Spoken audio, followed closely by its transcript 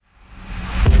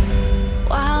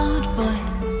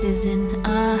voices in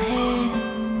our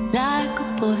heads, like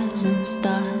a poison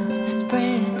starts to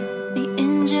spread. The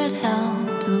injured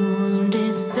help the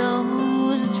wounded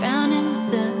souls, it's round in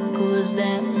circles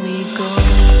that we go.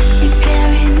 You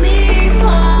carried me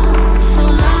for so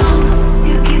long,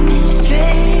 you give me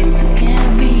strength to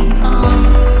carry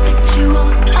on, but you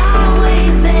were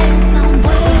always there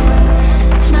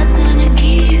somewhere. It's my turn to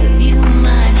give you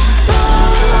my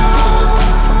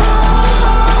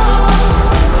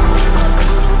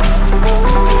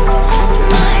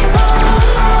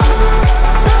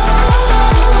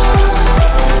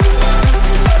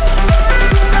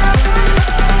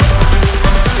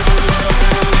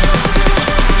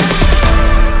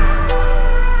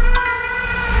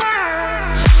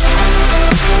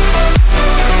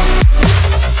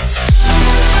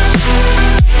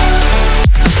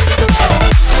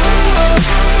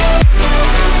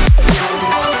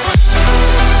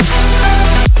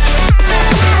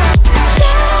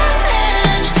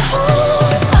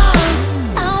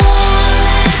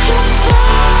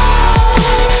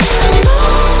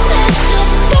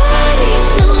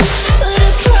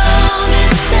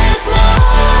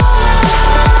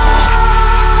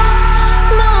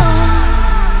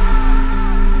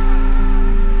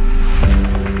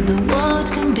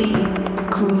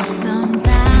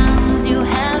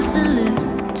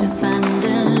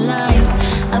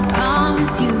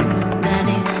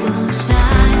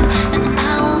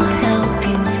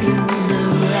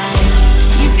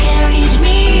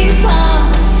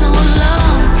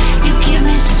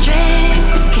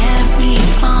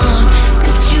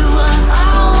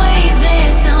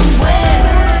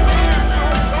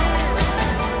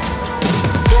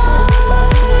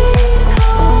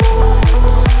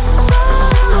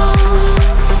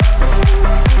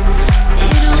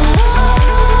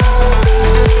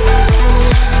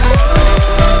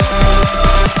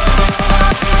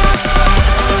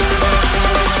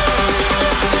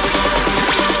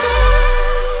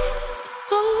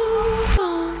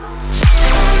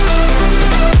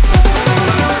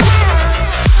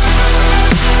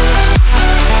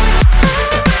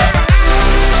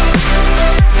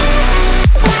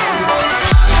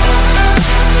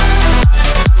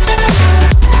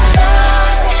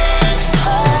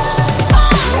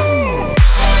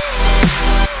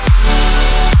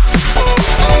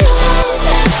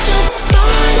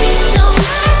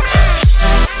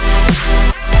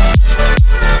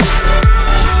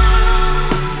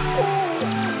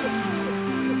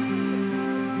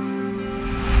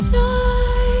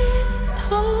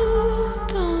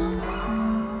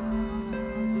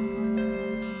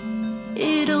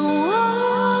It'll